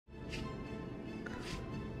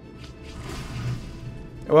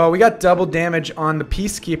Well, we got double damage on the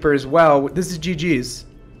Peacekeeper as well. This is GG's.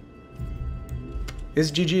 This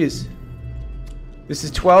is GG's. This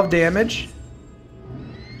is 12 damage.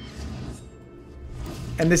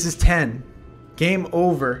 And this is 10. Game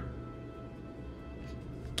over.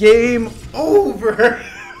 Game over.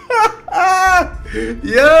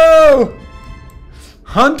 Yo!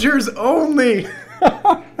 Hunters only.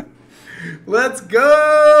 Let's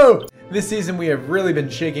go! This season we have really been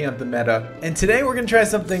shaking up the meta. And today we're going to try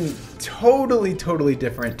something totally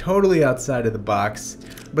different. Totally outside of the box.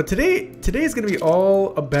 But today is going to be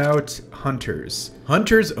all about hunters.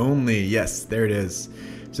 Hunters only. Yes, there it is.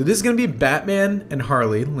 So this is going to be Batman and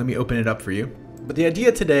Harley. Let me open it up for you. But the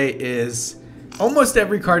idea today is almost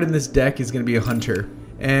every card in this deck is going to be a hunter.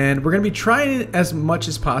 And we're going to be trying as much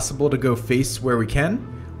as possible to go face where we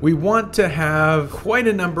can. We want to have quite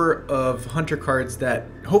a number of hunter cards that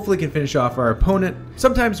hopefully can finish off our opponent.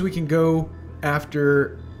 Sometimes we can go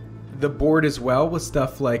after the board as well with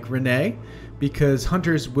stuff like Rene, because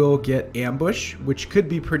hunters will get ambush, which could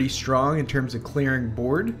be pretty strong in terms of clearing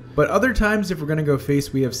board. But other times, if we're going to go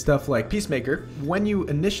face, we have stuff like Peacemaker. When you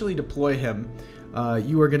initially deploy him,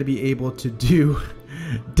 you are going to be able to do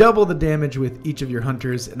double the damage with each of your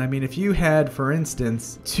hunters. And I mean, if you had, for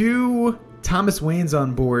instance, 2 Thomas Waynes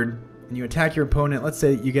on board and you attack your opponent, let's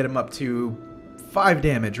say you get him up to 5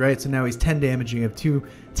 damage, right? So now he's 10 damage. You have 2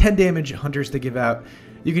 10 damage hunters to give out.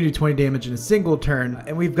 You can do 20 damage in a single turn.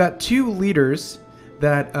 And we've got 2 leaders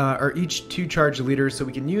that are each 2 charge leaders, so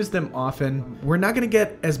we can use them often. We're not going to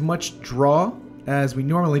get as much draw as we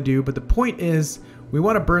normally do, but the point is we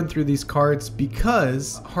want to burn through these cards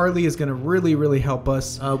because Harley is going to really help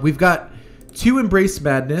us. We've got 2 Embrace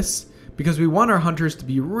Madness, because we want our hunters to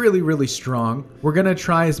be really strong. We're going to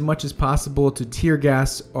try as much as possible to tear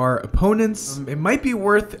gas our opponents. It might be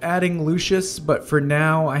worth adding Lucius, but for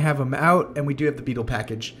now I have him out, and we do have the Beetle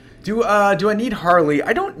package. Do I need Harley?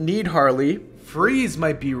 I don't need Harley. Freeze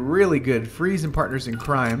might be really good. Freeze and Partners in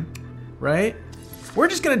Crime, right? We're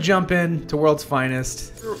just going to jump in to World's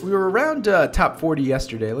Finest. We were around top 40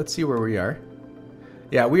 yesterday. Let's see where we are.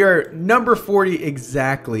 Yeah, we are number 40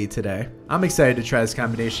 exactly today. I'm excited to try this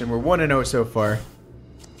combination. We're 1-0 so far.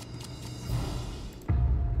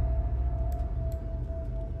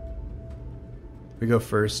 We go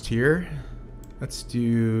first here. Let's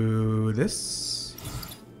do this.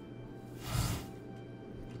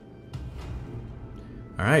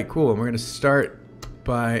 All right, cool. And we're going to start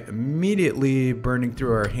by immediately burning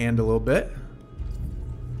through our hand a little bit.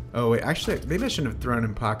 Oh wait, actually, maybe I shouldn't have thrown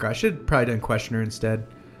in Paco. I should have probably done Questioner instead.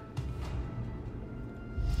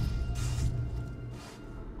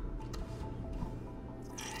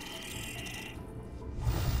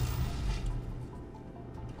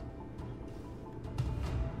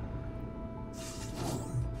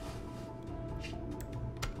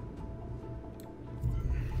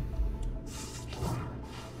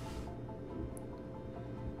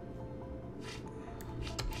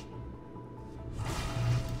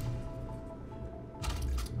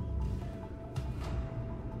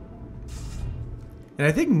 And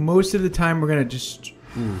I think most of the time we're going to just...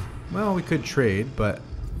 Ooh, well, we could trade, but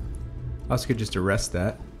I also could just arrest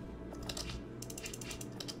that.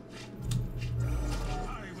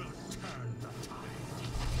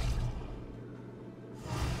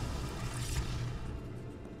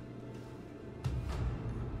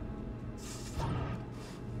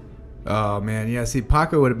 Oh, man. Yeah, see,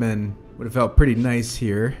 Paco would have felt pretty nice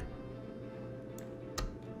here.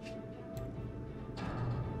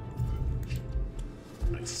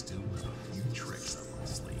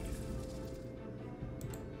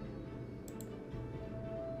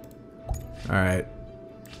 Alright.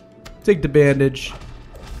 Take the bandage.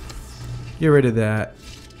 Get rid of that.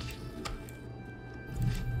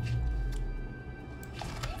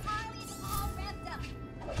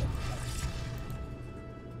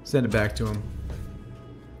 Send it back to him.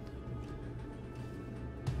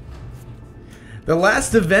 The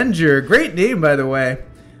Last Avenger. Great name, by the way.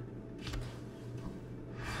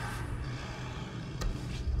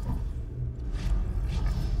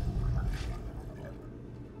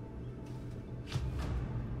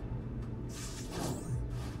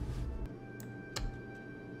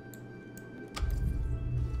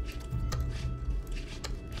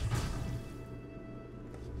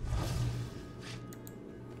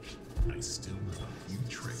 I still have a few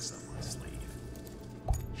tricks up my sleeve.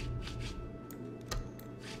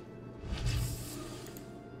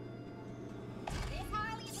 This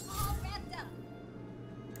Harley's all wrapped up.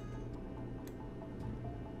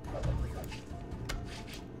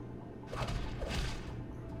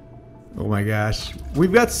 Oh my gosh.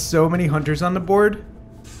 We've got so many hunters on the board.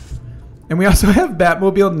 And we also have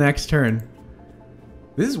Batmobile next turn.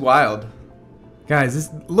 This is wild. Guys,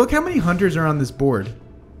 look how many hunters are on this board.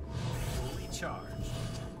 Fully charged.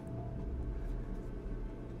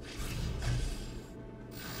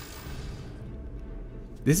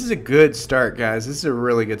 This is a good start, guys. This is a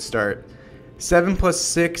really good start. 7 plus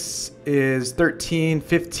 6 is 13,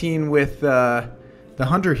 15 with the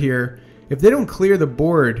hunter here. If they don't clear the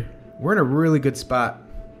board, we're in a really good spot.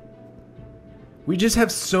 We just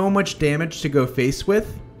have so much damage to go face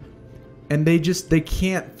with, and they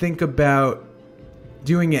can't think about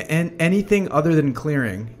doing anything other than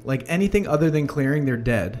clearing. Like anything other than clearing, they're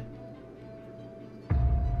dead.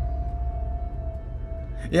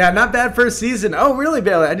 Yeah, not bad first season. Oh, really,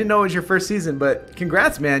 Bailey? I didn't know it was your first season, but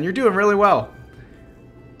congrats, man. You're doing really well.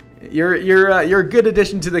 You're a good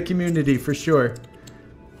addition to the community for sure.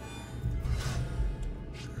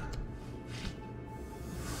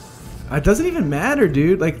 It doesn't even matter,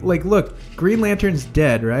 dude. Like, look, Green Lantern's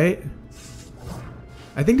dead, right?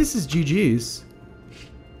 I think this is GG's.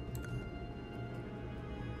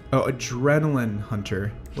 Oh, Adrenaline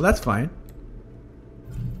Hunter. Well, that's fine.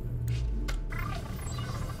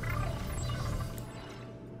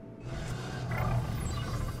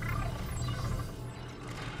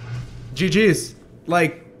 GG's.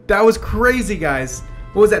 Like, that was crazy, guys.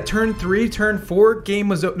 What was that? Turn 3, turn 4, game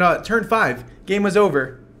was no, turn 5, game was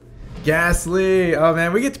over. Ghastly. Oh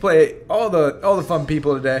man, we get to play all the fun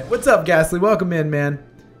people today. What's up, Ghastly? Welcome in, man.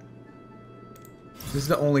 This is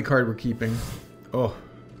the only card we're keeping. Oh,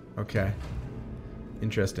 okay.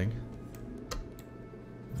 Interesting.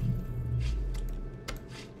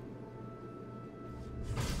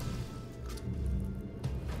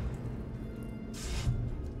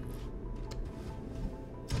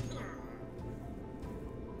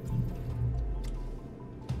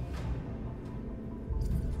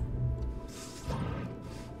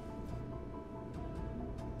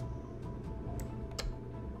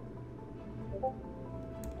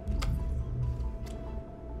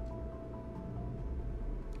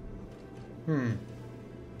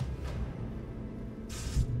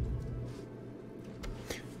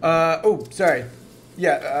 Oh, sorry.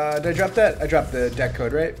 Yeah, did I drop that? I dropped the deck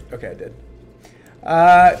code, right? Okay, I did.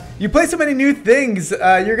 You play so many new things,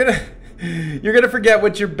 you're gonna forget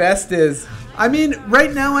what your best is. I mean,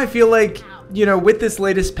 right now I feel like, you know, with this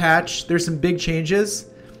latest patch, there's some big changes,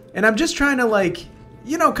 and I'm just trying to, like,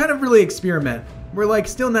 you know, kind of really experiment. We're like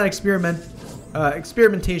still in that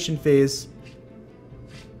experimentation phase.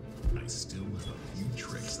 I still have a few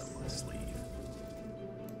tricks up my sleeve.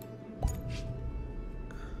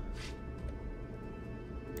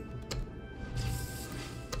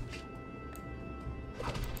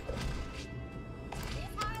 This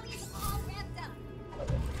Harley's all revved up.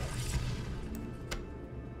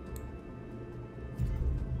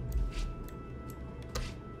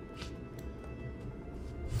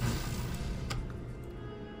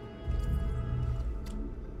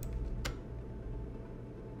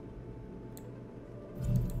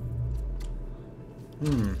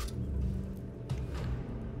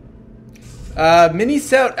 Mini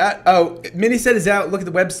set mini set is out. Look at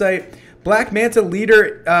the website. Black Manta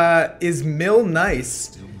leader is Mill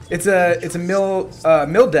Nice. It's a mill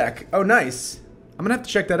deck. Oh, nice. I'm gonna have to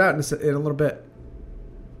check that out in a little bit.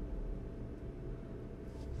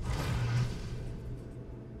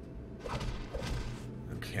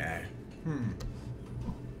 Okay.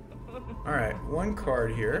 All right, one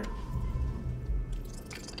card here.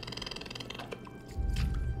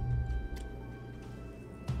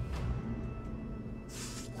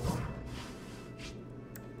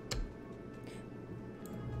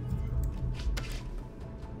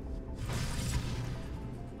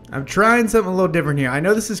 I'm trying something a little different here. I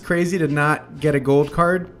know this is crazy to not get a gold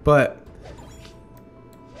card, but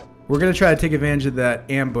we're going to try to take advantage of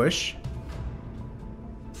that ambush.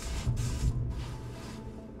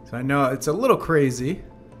 So I know it's a little crazy.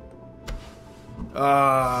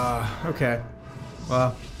 Okay.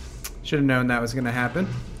 Well, should have known that was going to happen.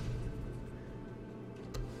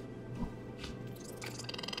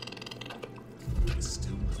 I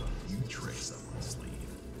still have a few tricks up my sleeve.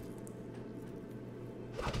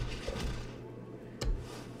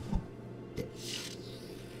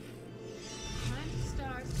 Time to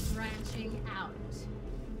start branching out.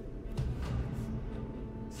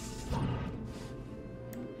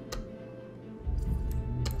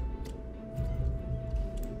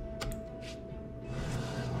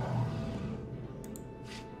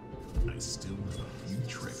 I still have a few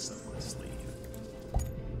tricks up my sleeve.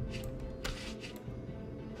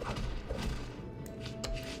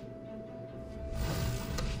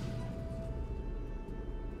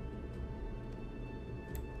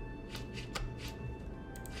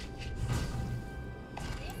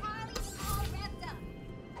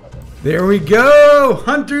 There we go!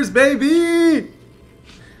 Hunters, baby!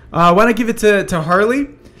 Why not give it to Harley?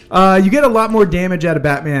 You get a lot more damage out of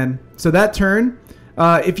Batman. So that turn,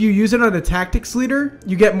 if you use it on the tactics leader,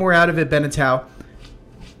 you get more out of it, Benetau.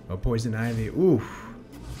 Oh, Poison Ivy. Ooh.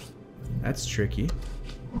 That's tricky.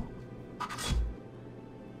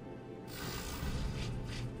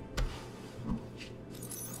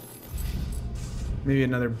 Maybe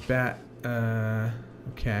another bat.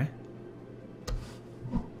 Okay.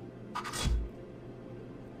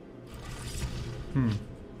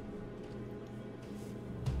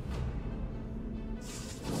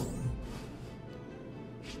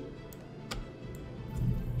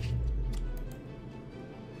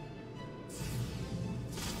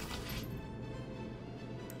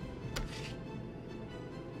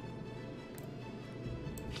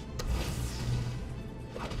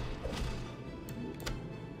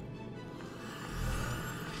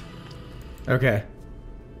 Okay.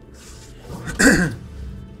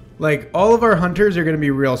 Like, all of our hunters are going to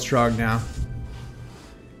be real strong now.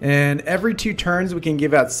 And every 2 turns, we can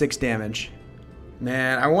give out 6 damage.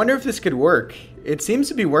 Man, I wonder if this could work. It seems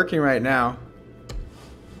to be working right now.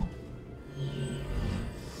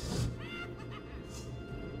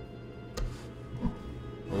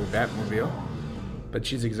 Oh, Batmobile. But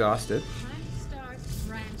she's exhausted. Time to start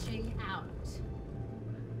branching out.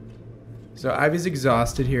 So Ivy's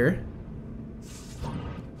exhausted here.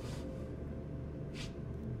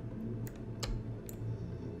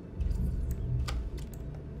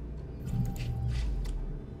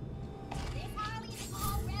 This Harley's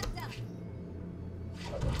all revved up.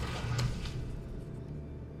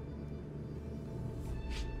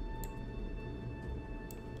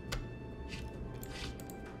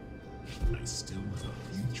 I still have a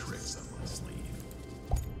few tricks up my sleeve.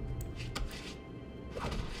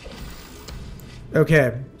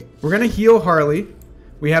 Okay, we're gonna heal Harley.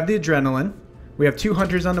 We have the adrenaline. We have 2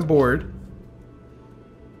 hunters on the board.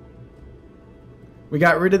 We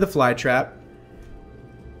got rid of the fly trap.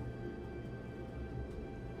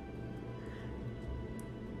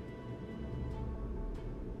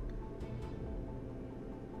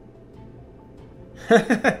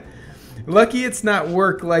 Lucky it's not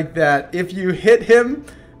work like that. If you hit him,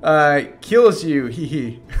 kills you. Hee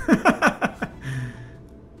hee.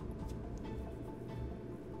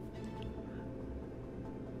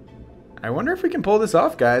 I wonder if we can pull this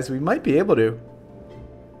off, guys. We might be able to.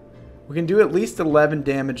 We can do at least 11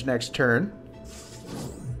 damage next turn.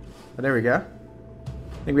 Oh, there we go.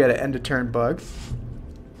 I think we had an end of turn bug.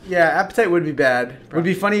 Yeah, Appetite would be bad. It would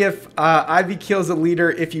be funny if Ivy kills a leader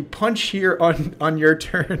if you punch here on your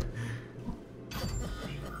turn.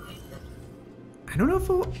 I don't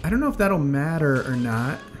know if that'll matter or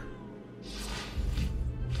not.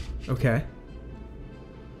 Okay.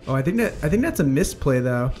 Oh, I think that's a misplay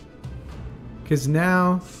though. Cause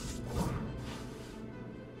now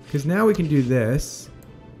we can do this.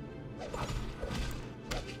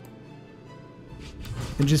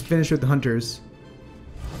 And just finish with the hunters.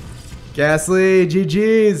 Ghastly,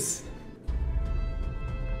 GG's.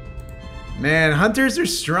 Man, hunters are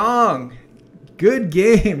strong. Good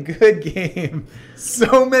game, good game.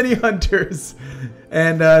 So many hunters.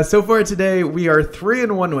 And so far today, we are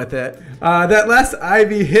 3-1 with it. That last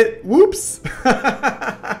Ivy hit, whoops.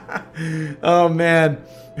 Oh man.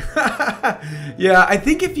 Yeah, I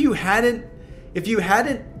think if you hadn't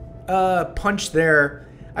punched there,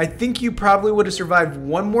 I think you probably would have survived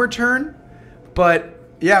one more turn. But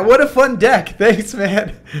yeah, what a fun deck. Thanks,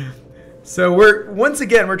 man. So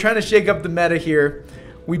we're trying to shake up the meta here.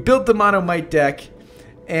 We built the Mono Might deck,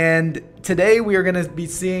 and today we are going to be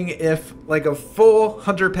seeing if like a full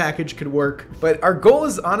hunter package could work. But our goal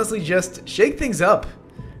is honestly just shake things up.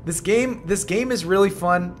 This game is really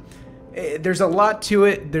fun. There's a lot to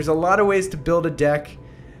it. There's a lot of ways to build a deck,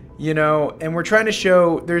 you know, and we're trying to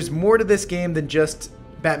show there's more to this game than just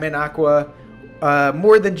Batman Aqua,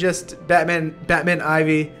 more than just Batman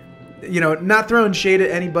Ivy, you know, not throwing shade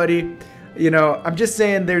at anybody. You know, I'm just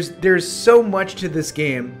saying there's so much to this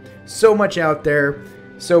game, so much out there.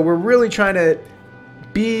 So we're really trying to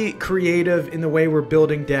be creative in the way we're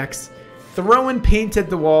building decks, throwing paint at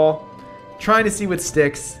the wall, trying to see what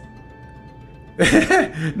sticks.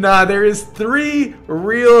 Nah, there is 3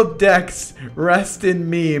 real decks. Rest in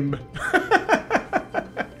meme.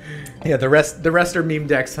 Yeah, the rest are meme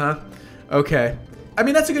decks, huh? Okay. I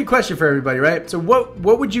mean, that's a good question for everybody, right? So what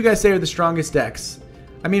would you guys say are the strongest decks?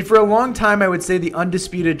 I mean, for a long time, I would say the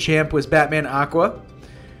undisputed champ was Batman Aqua.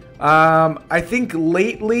 I think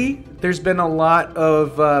lately, there's been a lot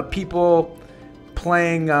of people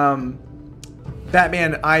playing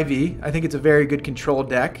Batman Ivy. I think it's a very good control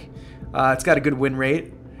deck. It's got a good win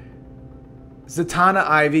rate. Zatanna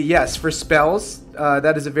Ivy, yes, for spells.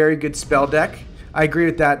 That is a very good spell deck. I agree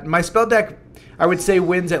with that. My spell deck, I would say,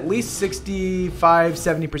 wins at least 65,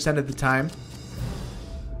 70% of the time.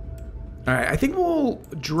 All right, I think we'll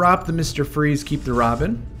drop the Mr. Freeze, keep the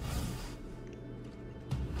Robin.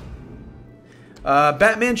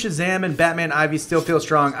 Batman Shazam and Batman Ivy still feel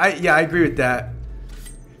strong. Yeah, I agree with that.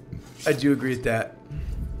 I do agree with that.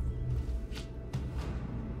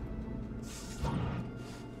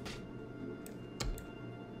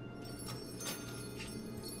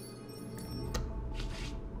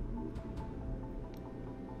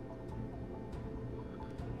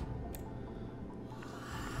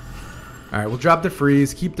 All right, we'll drop the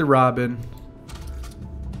Freeze, keep the Robin.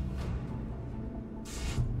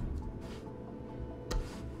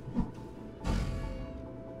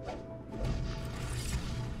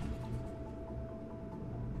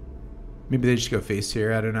 Maybe they just go face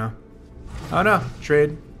here. I don't know. Oh no,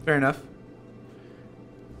 trade. Fair enough.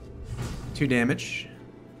 2 damage.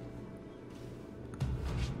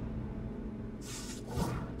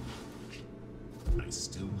 I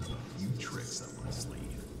still love you tricks up my sleeve.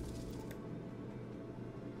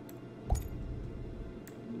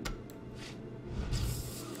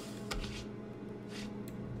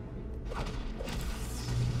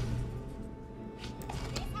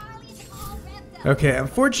 Okay,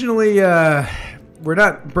 unfortunately, we're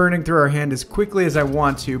not burning through our hand as quickly as I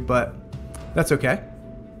want to, but that's okay.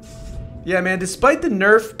 Yeah, man, despite the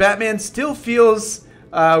nerf, Batman still feels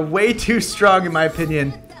way too strong in my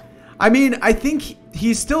opinion. I mean, I think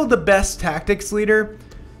he's still the best tactics leader,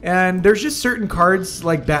 and there's just certain cards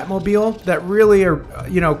like Batmobile that really are,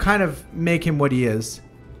 you know, kind of make him what he is.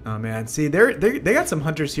 Oh man, see, they got some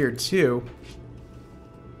hunters here too.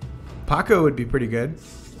 Paco would be pretty good.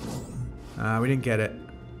 We didn't get it.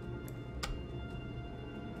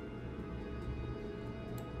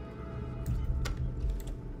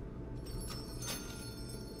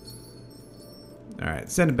 All right,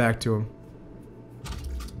 send it back to him.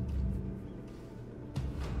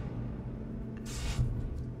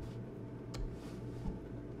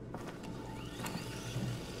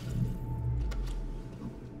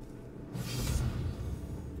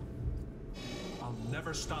 I'll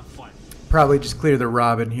never stop fighting. Probably just clear the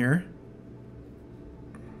Robin here.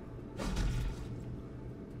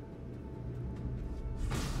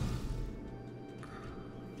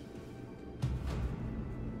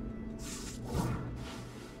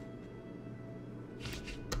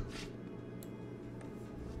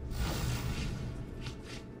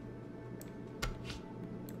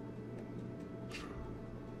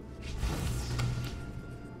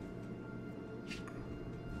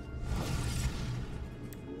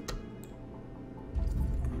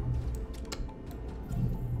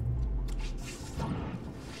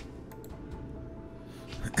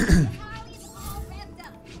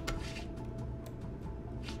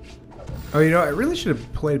 Oh, you know, I really should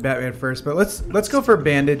have played Batman first, but let's go for a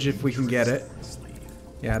bandage if we can get it.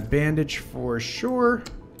 Yeah, bandage for sure.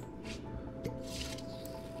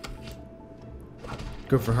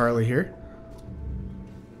 Go for Harley here.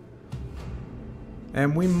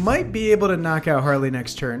 And we might be able to knock out Harley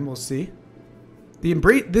next turn. We'll see. The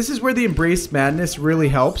embrace. This is where the Embrace Madness really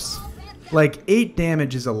helps. Like 8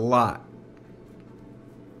 damage is a lot.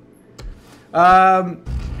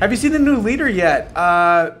 Have you seen the new leader yet?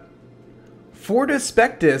 Forta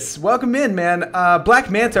Spectus, welcome in, man.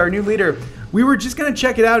 Black Manta, our new leader. We were just gonna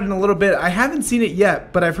check it out in a little bit. I haven't seen it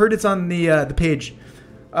yet, but I've heard it's on the page.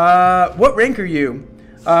 What rank are you?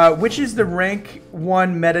 Which is the rank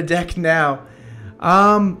 1 meta deck now?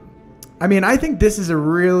 I mean, I think this is a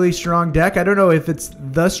really strong deck. I don't know if it's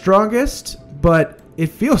the strongest, but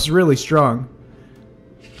it feels really strong.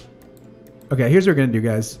 Okay, here's what we're gonna do,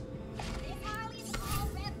 guys.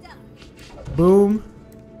 Boom.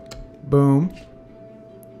 Boom.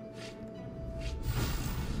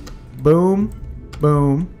 Boom.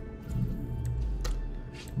 Boom.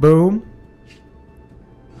 Boom.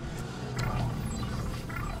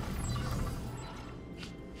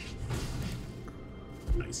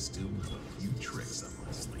 I still love you tricks up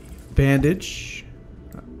my sleeve. Bandage.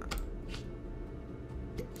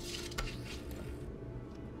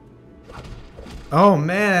 Oh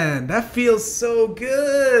man, that feels so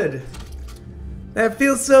good. That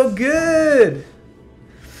feels so good.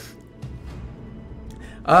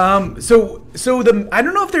 So I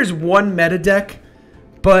don't know if there's one meta deck,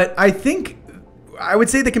 but I would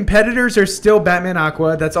say the competitors are still Batman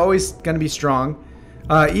Aqua. That's always going to be strong,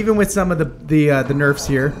 even with some of the nerfs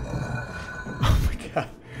here. Oh my god,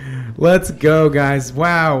 let's go, guys!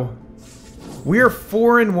 Wow, we are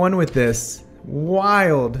 4-1 with this.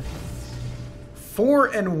 Wild.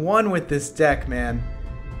 4-1 with this deck, man.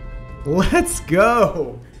 Let's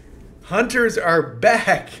go. Hunters are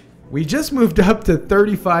back. We just moved up to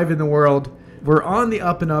 35 in the world. We're on the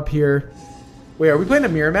up and up here. Wait, are we playing a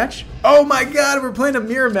mirror match? Oh my god, we're playing a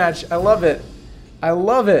mirror match. I love it. I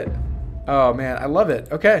love it. Oh man, I love it.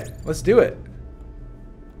 Okay, let's do it.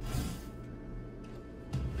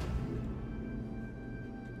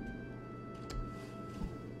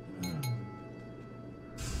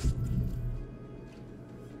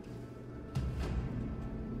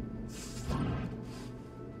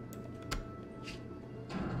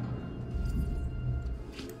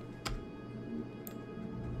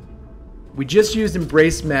 We just used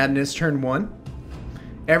Embrace Madness turn 1.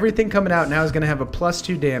 Everything coming out now is going to have a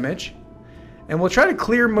 +2 damage. And we'll try to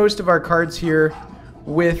clear most of our cards here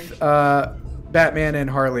with Batman and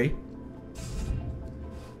Harley.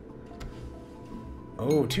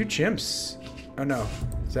 Oh, 2 chimps. Oh no.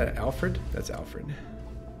 Is that Alfred? That's Alfred.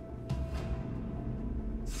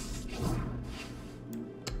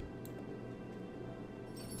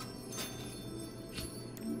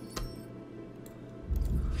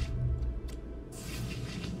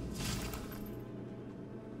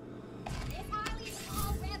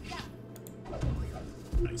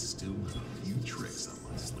 I still have a few tricks up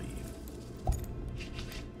my sleeve.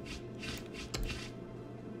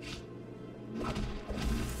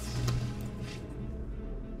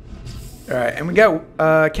 Alright, and we got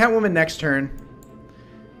Catwoman next turn.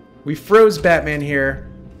 We froze Batman here.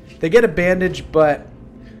 They get a bandage, but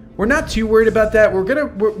we're not too worried about that.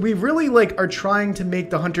 We really like are trying to make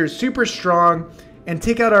the Hunters super strong and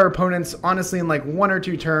take out our opponents honestly in like 1 or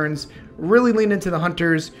 2 turns. Really lean into the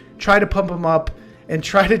Hunters, try to pump them up, and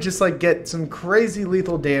try to just like get some crazy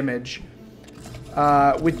lethal damage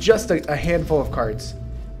with just a handful of cards.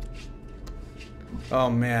 Oh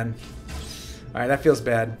man. Alright, that feels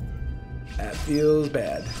bad. That feels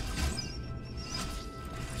bad.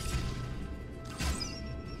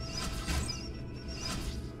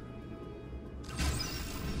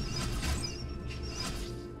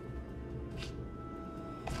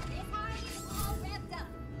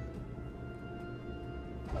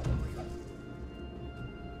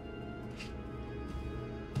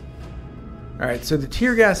 Alright, so the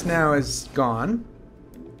tear gas now is gone.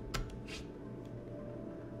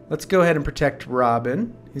 Let's go ahead and protect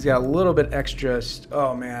Robin. He's got a little bit extra.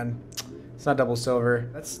 Oh man, it's not double silver.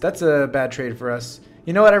 That's a bad trade for us.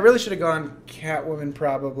 You know what? I really should have gone Catwoman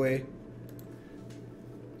probably.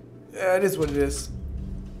 Yeah, it is what it is.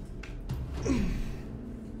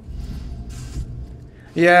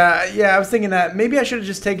 Yeah, I was thinking that. Maybe I should have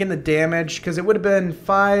just taken the damage because it would have been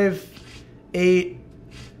 5, 8,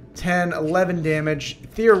 10, 11 damage.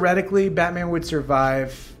 Theoretically, Batman would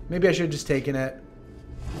survive. Maybe I should have just taken it.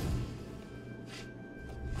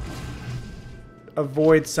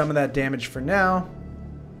 Avoid some of that damage for now.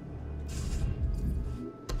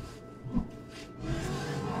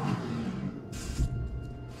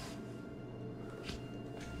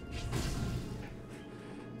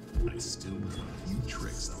 I still have a few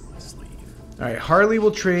tricks up my sleeve. Alright, Harley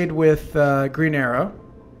will trade with Green Arrow.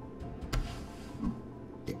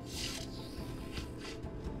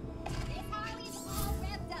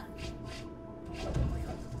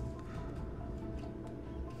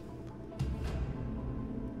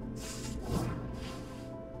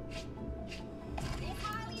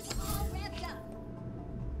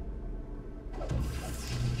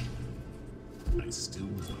 I still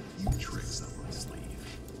have a few tricks up my sleeve.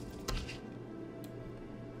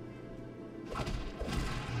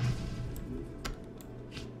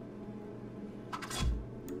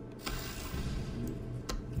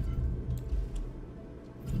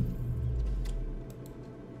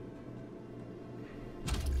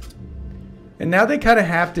 And now they kind of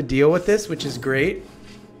have to deal with this, which is great.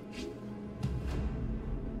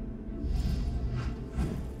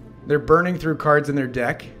 They're burning through cards in their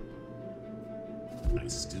deck. I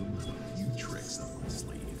still have a few tricks up my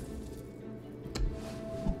sleeve.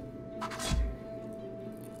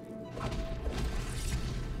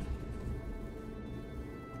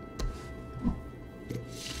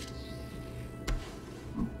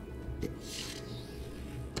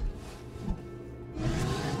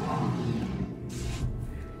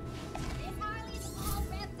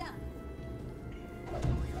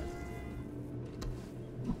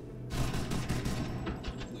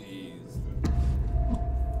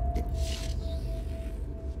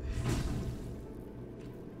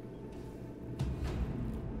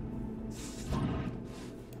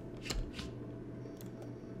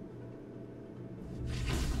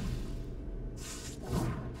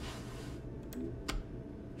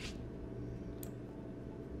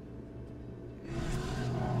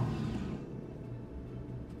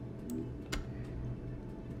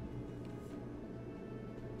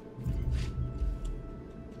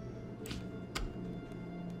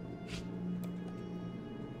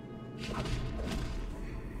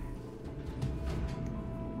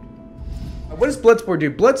 what does Bloodsport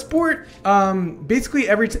do? Bloodsport, basically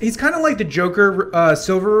he's kind of like the Joker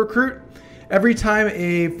Silver Recruit. Every time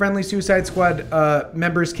a friendly Suicide Squad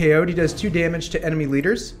member is KO'd, he does 2 damage to enemy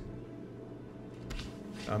leaders.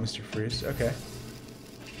 Oh, Mr. Freeze, okay.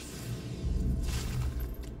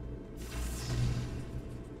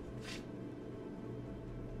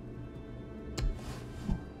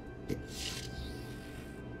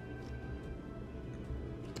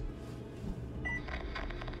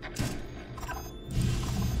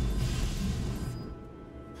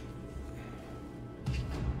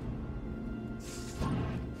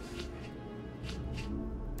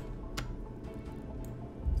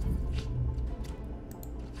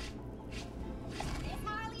 Miss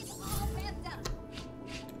Harley's all revved up.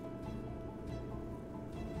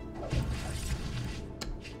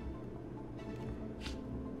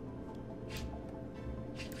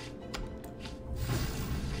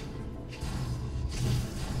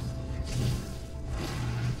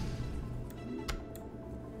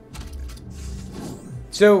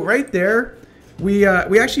 So right there, we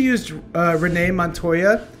actually used Rene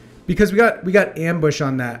Montoya because we got ambush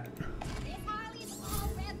on that. Miss Harley's all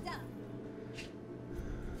revved up.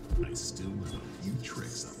 I still have a few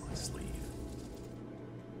tricks up my sleeve.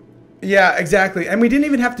 Yeah, exactly. And we didn't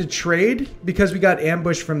even have to trade because we got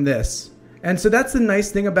ambush from this. And so that's the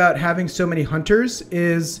nice thing about having so many hunters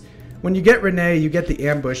is when you get Rene, you get the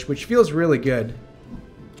ambush, which feels really good.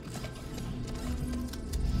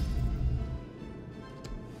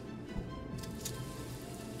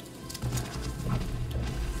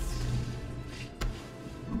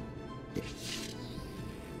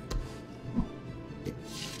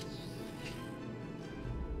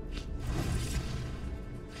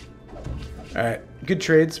 All right, good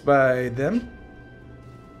trades by them.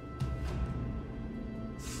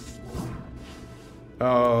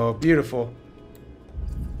 Oh, beautiful.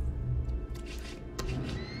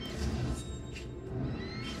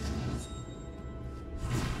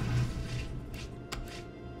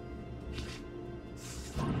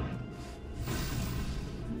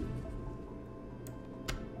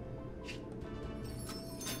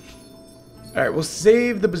 All right, we'll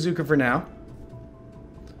save the bazooka for now.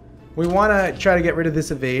 We want to try to get rid of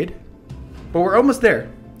this evade, but we're almost there.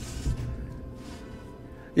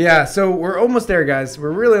 Yeah, so we're almost there, guys.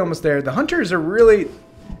 We're really almost there. The hunters are really...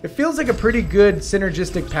 It feels like a pretty good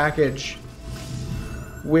synergistic package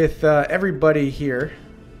with everybody here.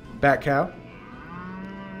 Bat Cow.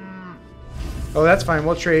 Oh, that's fine.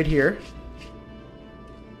 We'll trade here.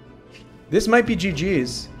 This might be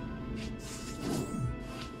GG's.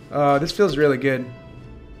 This feels really good.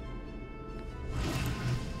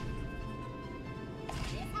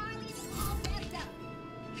 Miss Harley's all revved up.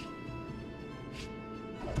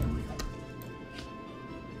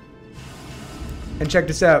 And check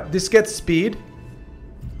this out. This gets speed.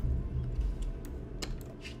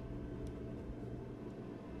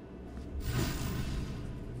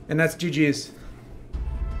 And that's GG's.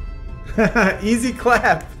 Easy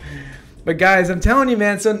clap. But guys, I'm telling you,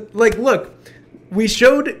 man. So, like, look. We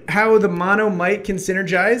showed how the mono might can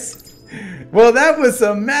synergize. Well, that was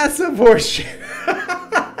some massive horseshit.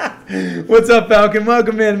 What's up, Falcon?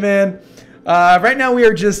 Welcome in, man. Right now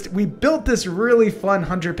we built this really fun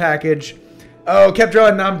hunter package. Oh, kept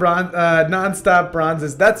drawing non-stop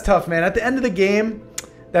bronzes. That's tough, man. At the end of the game,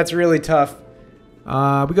 that's really tough.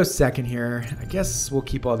 We go second here. I guess we'll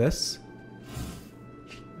keep all this.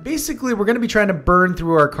 Basically, we're going to be trying to burn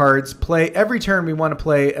through our cards, play every turn we want to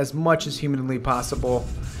play as much as humanly possible.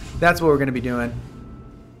 That's what we're going to be doing.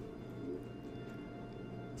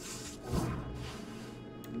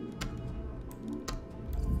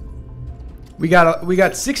 We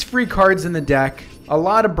got 6 free cards in the deck, a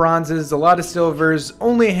lot of bronzes, a lot of silvers,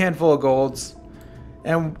 only a handful of golds.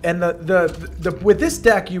 And with this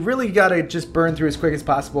deck, you really got to just burn through as quick as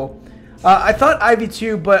possible. I thought Ivy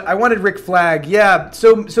too, but I wanted Rick Flag. Yeah,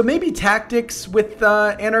 so maybe tactics with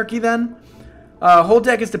Anarchy then. Whole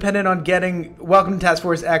deck is dependent on getting Welcome to Task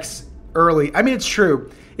Force X early. I mean, it's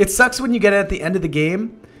true. It sucks when you get it at the end of the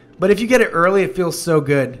game, but if you get it early, it feels so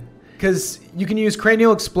good. Because you can use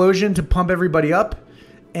Cranial Explosion to pump everybody up.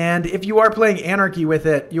 And if you are playing Anarchy with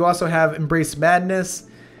it, you also have Embrace Madness.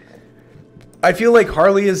 I feel like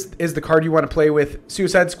Harley is the card you want to play with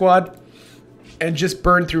Suicide Squad. And just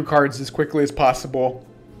burn through cards as quickly as possible.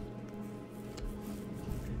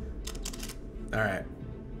 Alright.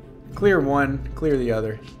 Clear one, clear the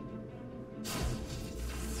other.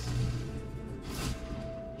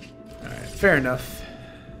 Alright, fair enough.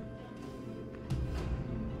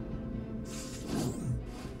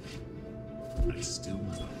 I still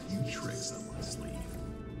have a few tricks up my sleeve.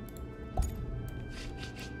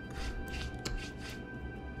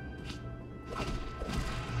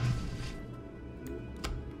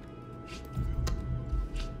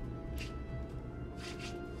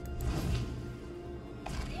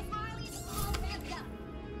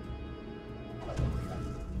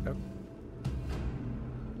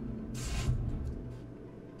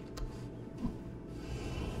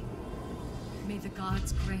 the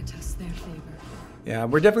gods grant us their favor. Yeah,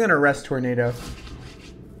 we're definitely gonna arrest Tornado.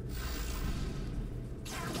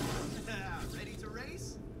 Ready to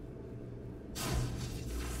race?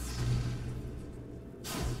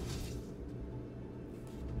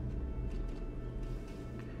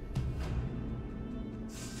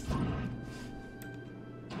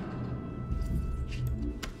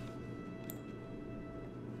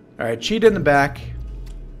 Alright, Cheetah in the back.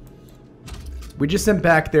 We just sent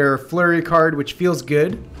back their flurry card, which feels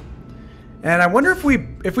good. And I wonder if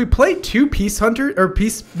we play two Peace Hunter or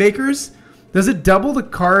Peacemakers, does it double the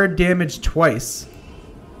card damage twice?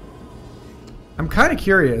 I'm kind of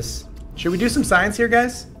curious. Should we do some science here,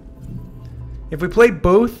 guys? If we play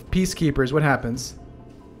both Peacekeepers, what happens?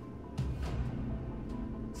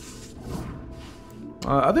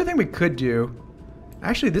 Other thing we could do.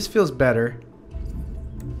 Actually, this feels better.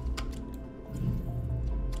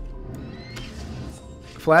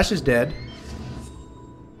 Flash is dead.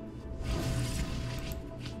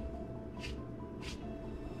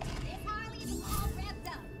 This Harley's all revved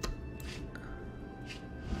up.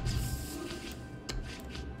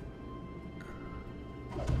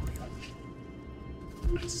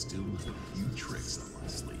 I still have a few tricks up my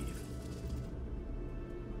sleeve.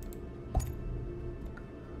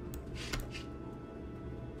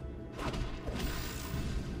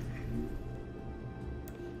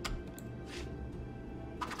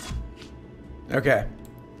 Okay.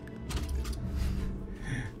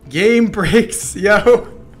 Game breaks, yo.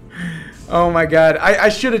 Oh my god. I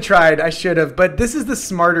should have tried. I should have. But this is the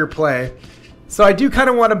smarter play. So I do kind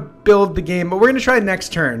of want to build the game. But we're going to try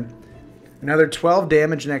next turn. Another 12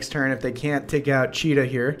 damage next turn if they can't take out Cheetah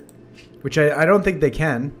here. Which I don't think they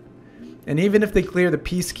can. And even if they clear the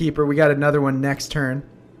Peacekeeper, we got another one next turn.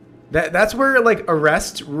 That's where, like,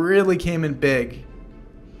 Arrest really came in big.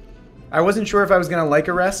 I wasn't sure if I was going to like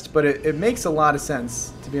Arrest, but it makes a lot of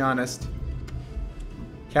sense, to be honest.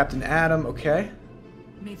 Captain Atom, okay.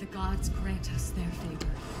 May the gods grant us their favor.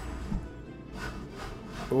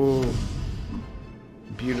 Ooh.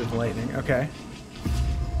 Beautiful lightning, okay.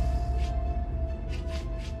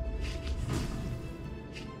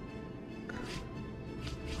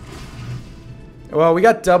 Well, we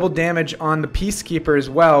got double damage on the Peacekeeper as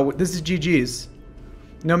well. This is GG's.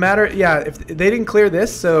 No matter, yeah, if they didn't clear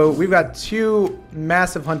this, so we've got two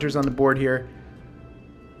massive hunters on the board here.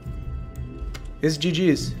 This is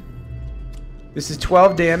GG's. This is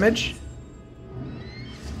 12 damage.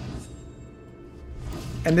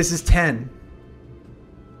 And this is 10.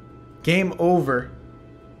 Game over.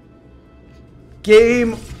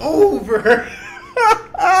 Game over.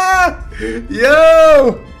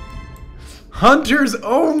 Yo! Hunters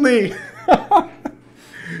only.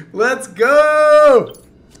 Let's go.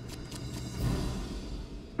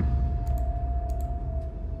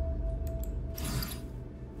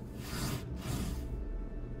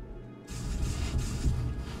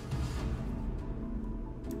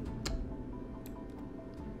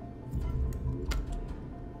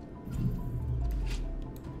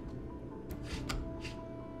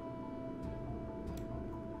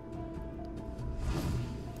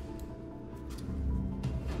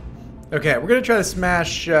 Okay, we're going to try to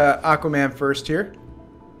smash Aquaman first here.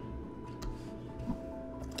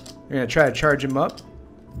 We're going to try to charge him up.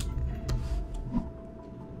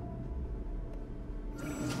 I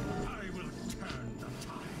will turn the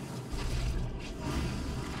tide.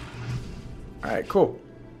 Alright, cool.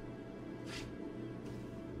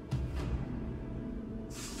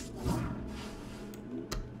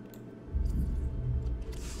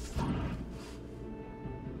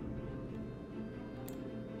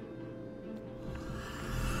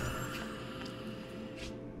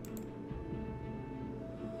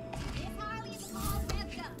 This Harley's all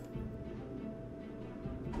revved up.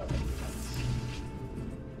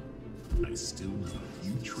 I still have a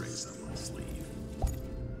few tricks up my sleeve.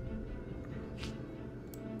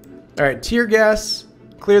 Alright, tear gas.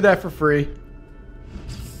 Clear that for free.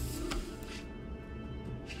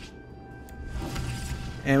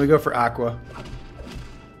 And we go for Aqua.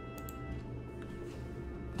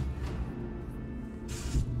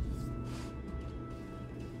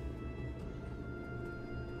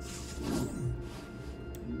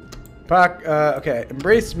 Okay,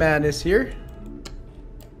 Embrace Madness here.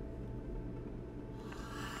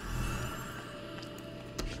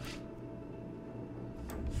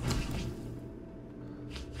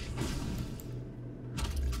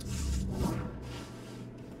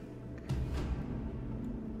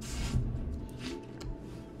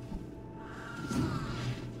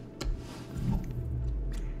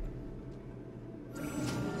 I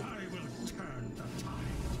will turn the tide.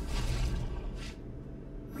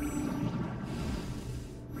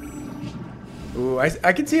 Ooh, I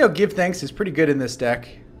can see how Give Thanks is pretty good in this deck.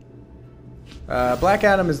 Black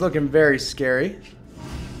Adam is looking very scary.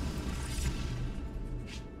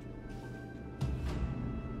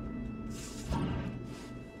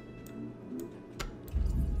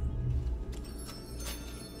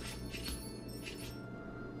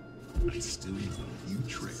 I still have a few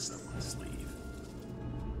tricks up my sleeve.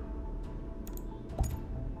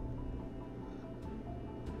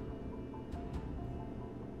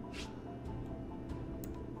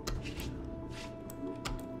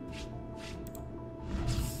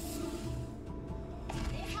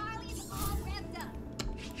 This Harley's all revved up.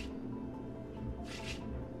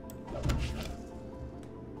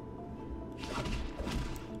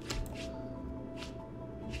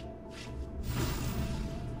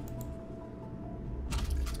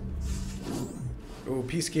 Ooh,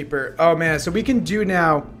 Peacekeeper. Oh man, so we can do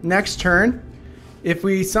now, next turn, if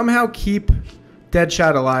we somehow keep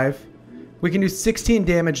Deadshot alive, we can do 16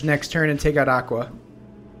 damage next turn and take out Aqua.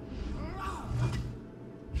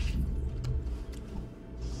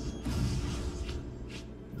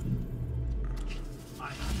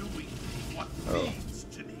 I'm doing what needs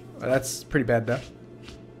to be. Oh, that's pretty bad though.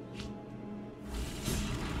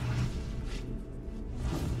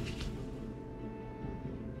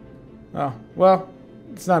 Oh, well,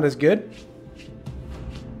 it's not as good.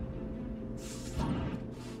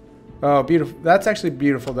 Oh, beautiful. That's actually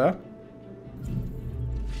beautiful though.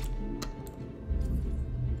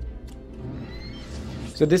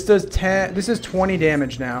 So this does 10, this is 20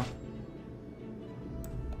 damage now.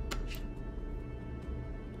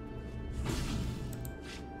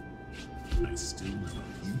 I still have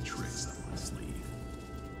a few tricks up my sleeve.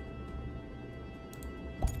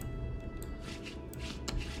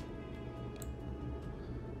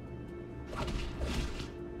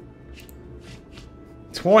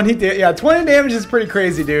 Yeah, 20 damage is pretty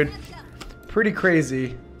crazy, dude. Pretty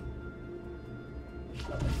crazy.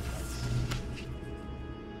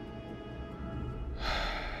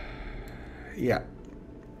 Yeah.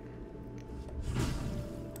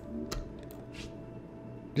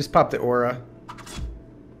 Just pop the aura.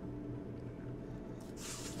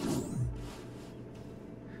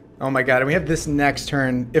 Oh my god, and we have this next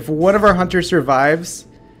turn. If one of our hunters survives,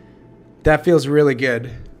 that feels really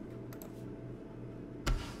good.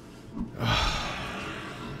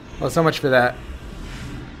 Well, so much for that.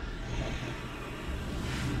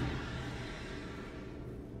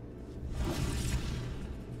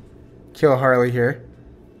 Kill Harley here.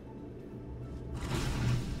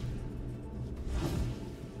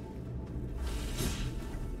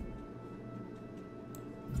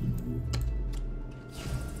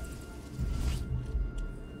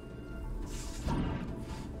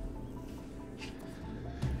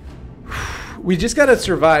 We just gotta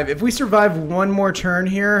survive. If we survive one more turn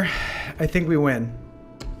here, I think we win.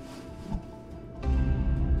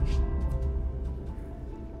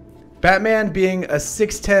 Batman being a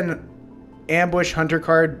 6/10 ambush hunter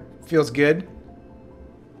card feels good.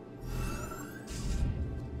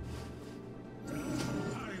 I will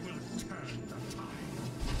turn the tide.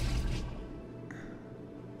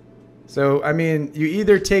 So, I mean, you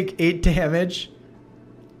either take 8 damage,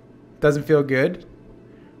 doesn't feel good,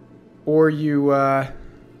 or you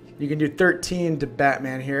can do 13 to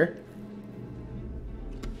Batman here.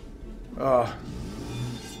 Oh.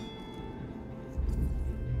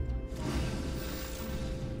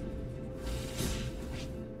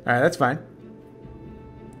 Alright, that's fine.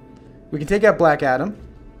 We can take out Black Adam.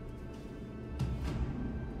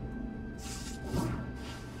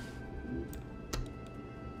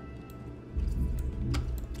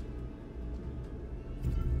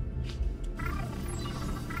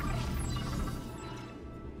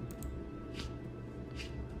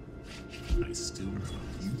 I still have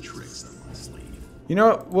a few tricks up my sleeve. You know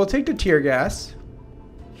what? We'll take the tear gas.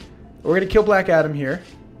 We're going to kill Black Adam here.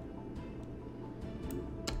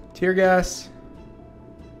 Tear gas.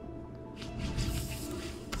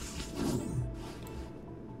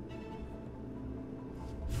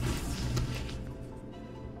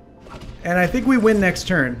 And I think we win next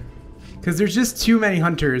turn. Because there's just too many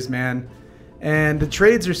hunters, man. And the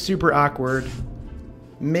trades are super awkward.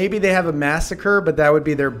 Maybe they have a Massacre, but that would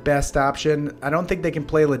be their best option. I don't think they can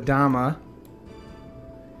play Ladama.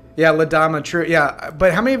 Yeah, Ladama, true. Yeah,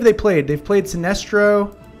 but how many have they played? They've played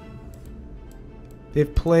Sinestro.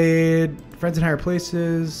 They've played Friends in Higher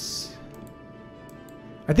Places.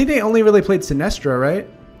 I think they only really played Sinestro, right?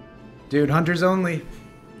 Dude, Hunters only.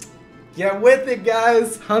 Get with it,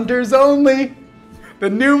 guys. Hunters only.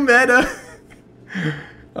 The new meta.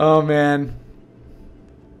 Oh, man.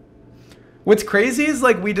 What's crazy is,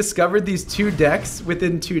 like, we discovered these two decks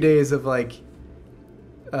within 2 days of, like,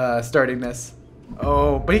 starting this.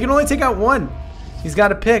 Oh, but he can only take out one. He's got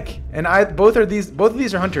to pick, and both of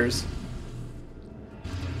these are hunters.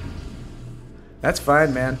 That's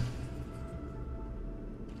fine, man.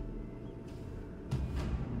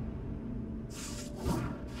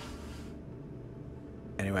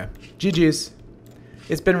 Anyway, GG's.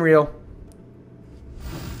 It's been real.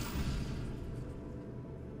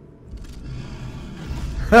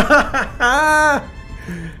 All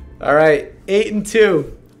right,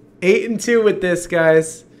 8-2. 8-2 with this,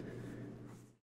 guys.